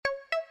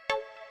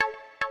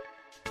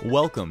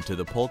Welcome to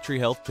the Poultry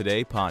Health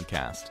Today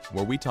podcast,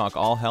 where we talk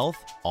all health,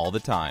 all the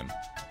time.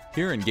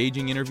 Hear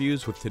engaging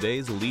interviews with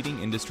today's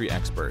leading industry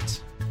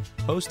experts.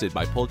 Hosted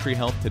by Poultry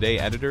Health Today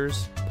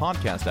editors,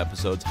 podcast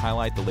episodes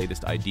highlight the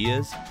latest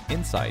ideas,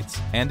 insights,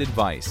 and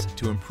advice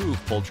to improve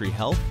poultry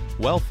health,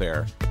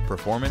 welfare,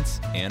 performance,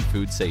 and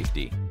food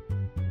safety.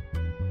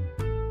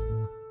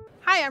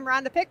 Hi, I'm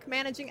Rhonda Pick,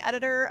 Managing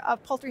Editor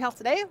of Poultry Health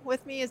Today.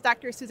 With me is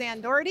Dr. Suzanne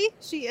Doherty.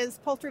 She is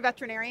poultry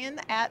veterinarian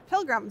at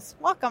Pilgrims.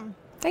 Welcome.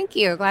 Thank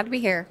you. Glad to be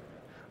here.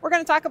 We're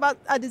going to talk about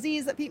a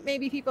disease that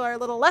maybe people are a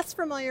little less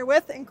familiar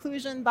with,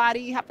 inclusion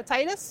body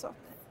hepatitis. So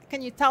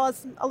can you tell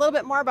us a little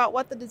bit more about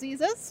what the disease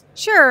is?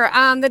 Sure.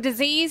 The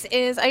disease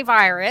is a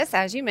virus,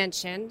 as you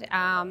mentioned.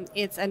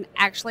 It's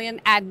actually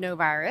an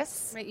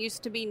adenovirus. It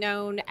used to be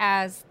known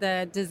as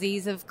the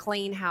disease of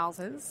clean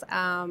houses,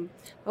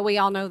 but we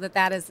all know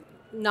that is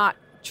not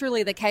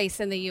truly the case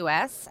in the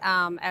U.S.,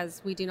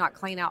 as we do not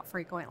clean out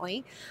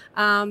frequently.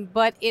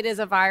 But it is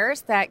a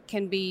virus that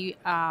can be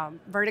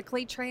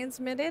vertically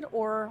transmitted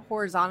or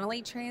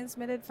horizontally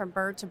transmitted from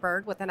bird to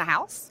bird within a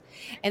house.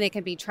 And it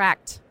can be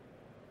tracked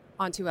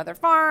onto other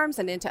farms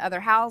and into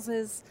other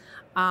houses.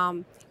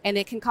 And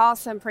it can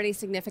cause some pretty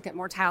significant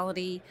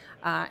mortality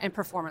and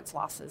performance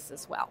losses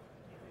as well.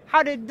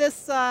 How did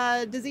this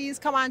disease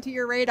come onto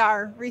your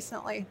radar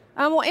recently?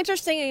 Well,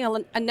 interestingly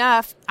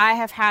enough, I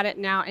have had it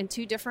now in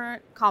two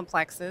different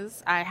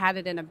complexes. I had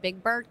it in a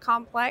big bird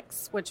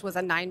complex, which was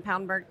a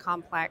 9-pound bird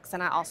complex,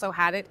 and I also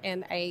had it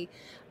in a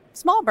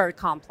small bird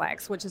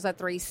complex, which is a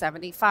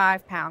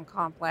 375-pound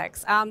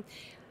complex.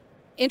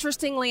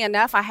 Interestingly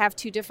enough, I have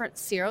two different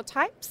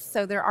serotypes,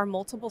 so there are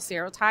multiple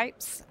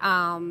serotypes,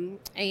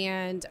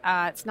 and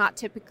it's not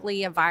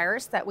typically a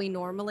virus that we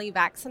normally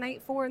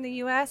vaccinate for in the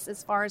U.S.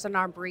 as far as in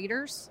our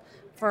breeders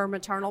for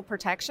maternal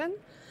protection,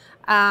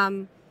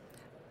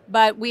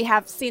 but we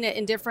have seen it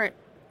in different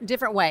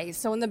ways.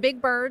 So in the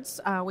big birds,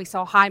 we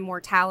saw high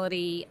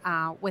mortality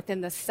within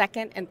the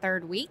second and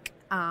third week.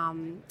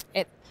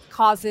 It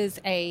causes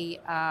a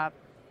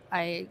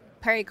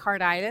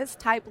pericarditis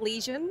type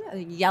lesion, a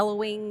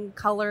yellowing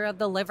color of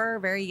the liver,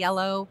 very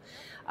yellow,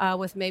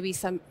 with maybe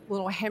some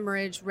little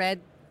hemorrhage,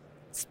 red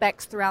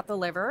specks throughout the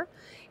liver.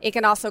 It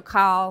can also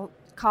cause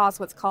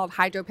what's called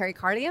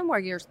hydropericardium,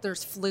 where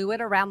there's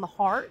fluid around the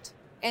heart,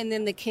 and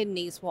then the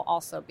kidneys will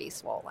also be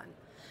swollen.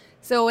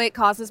 So it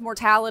causes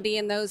mortality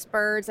in those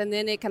birds, and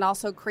then it can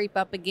also creep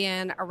up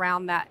again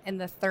around that in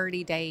the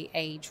 30-day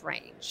age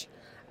range.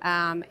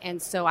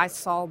 And so I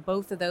saw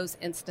both of those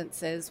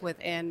instances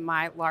within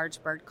my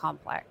large bird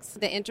complex.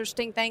 The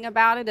interesting thing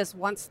about it is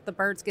once the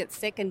birds get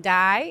sick and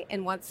die,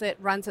 and once it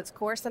runs its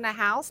course in a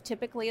house,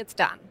 typically it's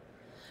done.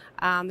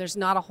 There's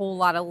not a whole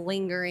lot of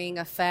lingering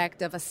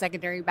effect of a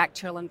secondary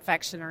bacterial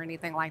infection or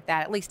anything like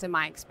that, at least in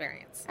my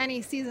experience.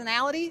 Any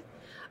seasonality?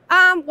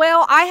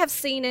 Well, I have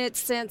seen it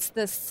since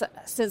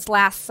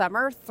last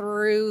summer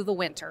through the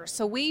winter.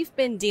 So we've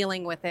been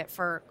dealing with it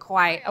for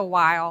quite a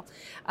while.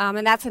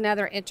 And that's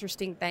another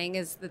interesting thing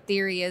is the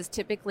theory is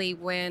typically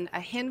when a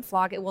hen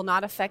flock, it will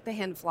not affect the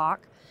hen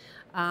flock.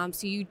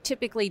 So you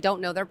typically don't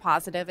know they're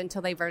positive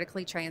until they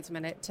vertically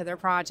transmit it to their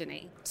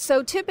progeny.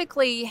 So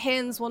typically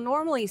hens will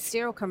normally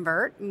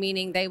seroconvert,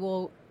 meaning they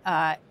will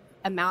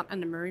mount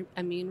an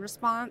immune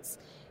response,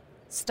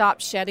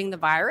 stop shedding the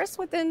virus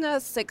within a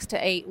 6 to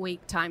 8 week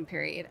time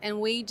period.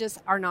 And we just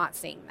are not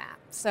seeing that.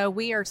 So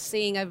we are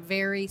seeing a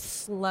very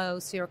slow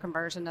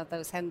seroconversion of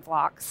those hen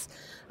flocks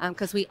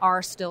because we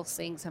are still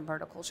seeing some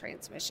vertical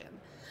transmission.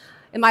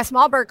 In my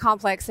small bird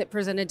complex, it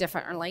presented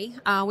differently.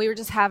 We were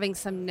just having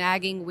some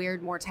nagging,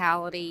 weird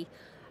mortality,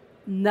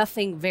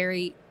 nothing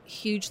very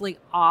hugely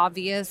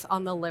obvious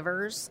on the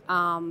livers.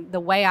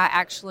 The way I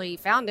actually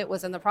found it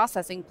was in the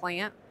processing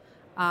plant.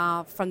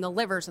 From the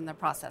livers in the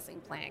processing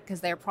plant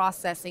because they're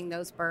processing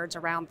those birds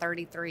around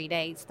 34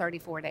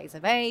 days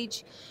of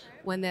age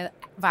when the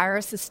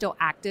virus is still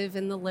active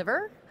in the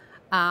liver.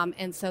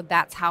 And so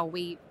that's how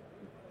we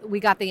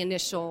got the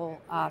initial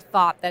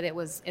thought that it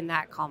was in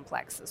that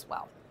complex as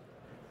well.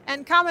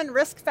 And common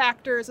risk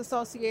factors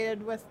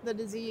associated with the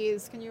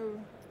disease. Can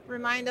you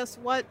remind us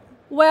what?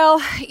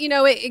 Well,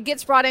 it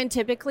gets brought in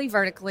typically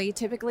vertically.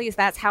 Typically,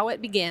 that's how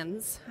it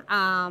begins.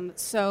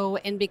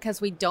 And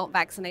because we don't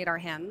vaccinate our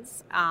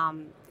hens,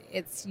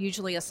 it's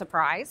usually a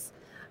surprise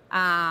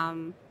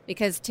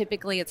because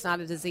typically it's not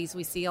a disease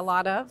we see a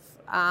lot of.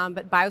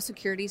 But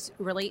biosecurity is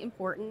really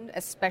important,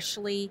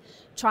 especially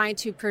trying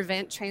to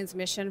prevent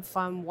transmission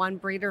from one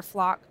breeder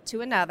flock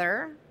to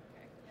another.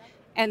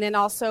 And then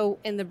also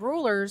in the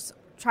broilers,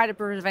 try to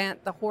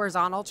prevent the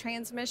horizontal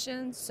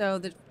transmission, so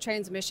the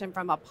transmission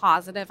from a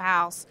positive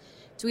house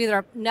to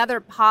either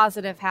another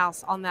positive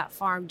house on that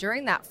farm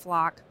during that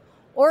flock,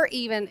 or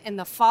even in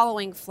the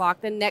following flock,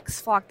 the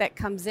next flock that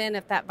comes in,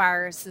 if that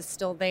virus is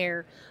still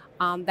there,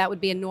 that would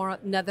be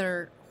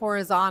another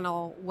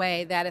horizontal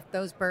way that if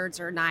those birds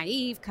are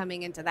naive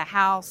coming into the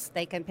house,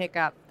 they can pick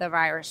up the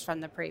virus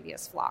from the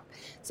previous flock.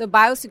 So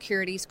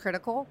biosecurity is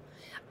critical,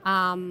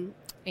 and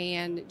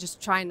just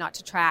trying not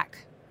to track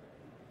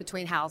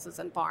between houses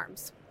and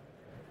farms.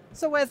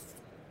 So with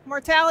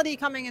mortality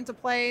coming into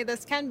play,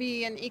 this can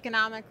be an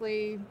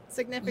economically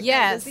significant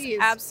disease. Yes,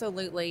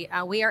 absolutely.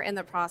 We are in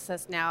the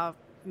process now of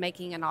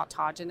making an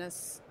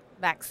autogenous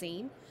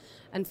vaccine.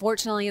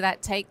 Unfortunately,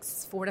 that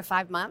takes 4 to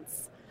 5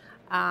 months.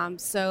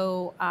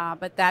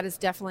 But that is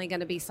definitely going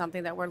to be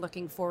something that we're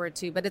looking forward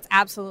to. But it's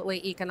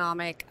absolutely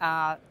economic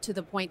to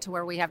the point to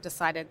where we have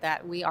decided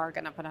that we are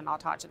going to put an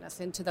autogenous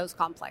into those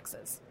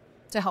complexes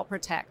to help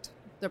protect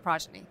the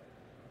progeny.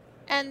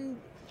 And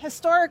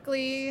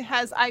historically,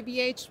 has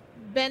IBH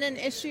been an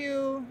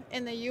issue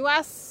in the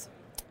U.S.?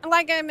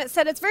 Like I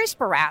said, it's very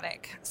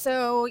sporadic.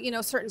 So,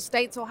 certain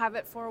states will have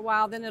it for a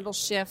while, then it'll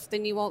shift,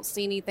 then you won't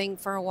see anything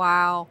for a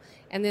while,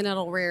 and then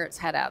it'll rear its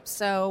head up.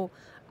 So,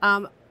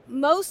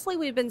 mostly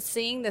we've been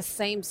seeing the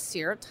same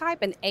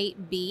serotype, an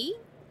 8B,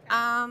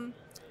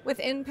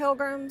 within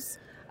pilgrims,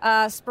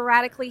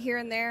 sporadically here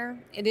and there.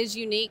 It is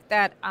unique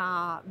that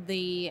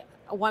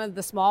one of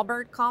the small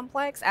bird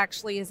complex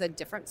actually is a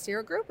different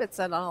serogroup. It's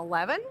an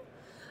 11,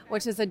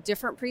 which is a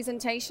different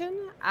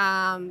presentation.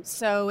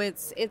 So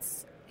it's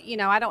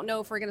I don't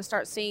know if we're going to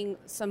start seeing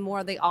some more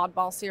of the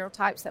oddball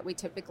serotypes that we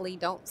typically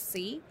don't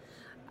see.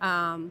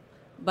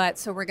 But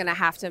so we're going to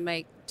have to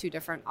make 2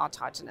 different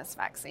autogenous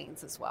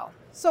vaccines as well.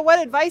 So what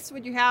advice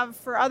would you have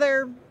for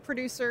other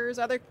producers,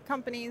 other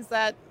companies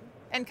that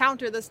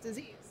encounter this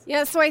disease?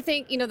 Yeah, so I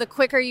think, the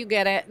quicker you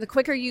get it, the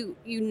quicker you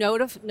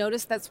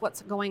notice that's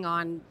what's going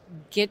on,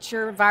 get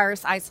your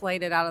virus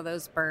isolated out of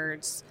those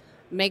birds,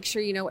 make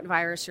sure you know what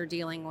virus you're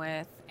dealing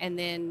with, and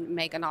then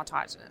make an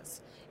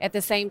autogenous. At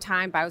the same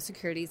time,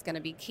 biosecurity is going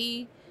to be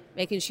key.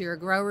 Making sure your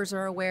growers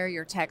are aware,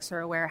 your techs are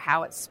aware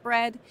how it's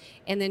spread,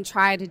 and then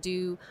try to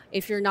do,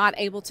 if you're not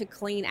able to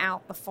clean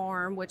out the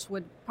farm, which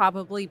would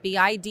probably be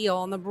ideal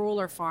on the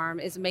broiler farm,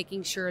 is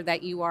making sure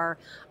that you are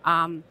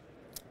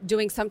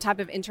doing some type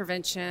of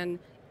intervention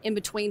in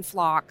between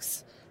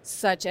flocks,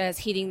 such as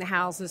heating the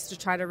houses to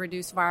try to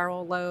reduce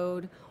viral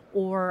load,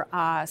 or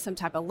some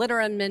type of litter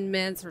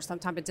amendments or some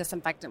type of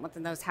disinfectant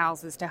within those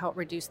houses to help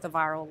reduce the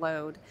viral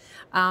load.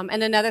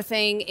 And another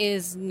thing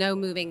is no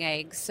moving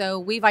eggs. So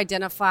we've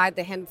identified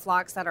the hen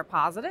flocks that are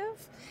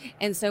positive,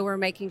 and so we're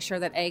making sure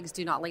that eggs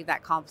do not leave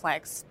that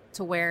complex,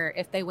 to where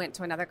if they went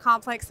to another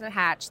complex and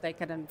hatched, they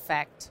could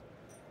infect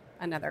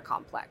another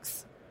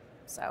complex.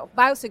 So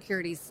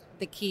biosecurity is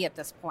the key at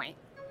this point.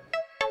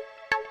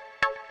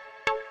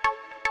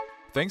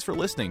 Thanks for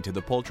listening to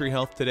the Poultry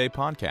Health Today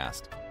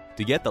podcast.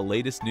 To get the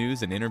latest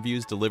news and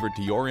interviews delivered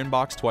to your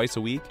inbox twice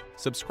a week,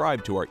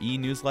 subscribe to our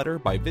e-newsletter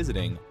by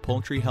visiting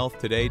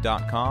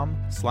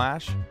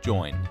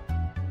poultryhealthtoday.com/join.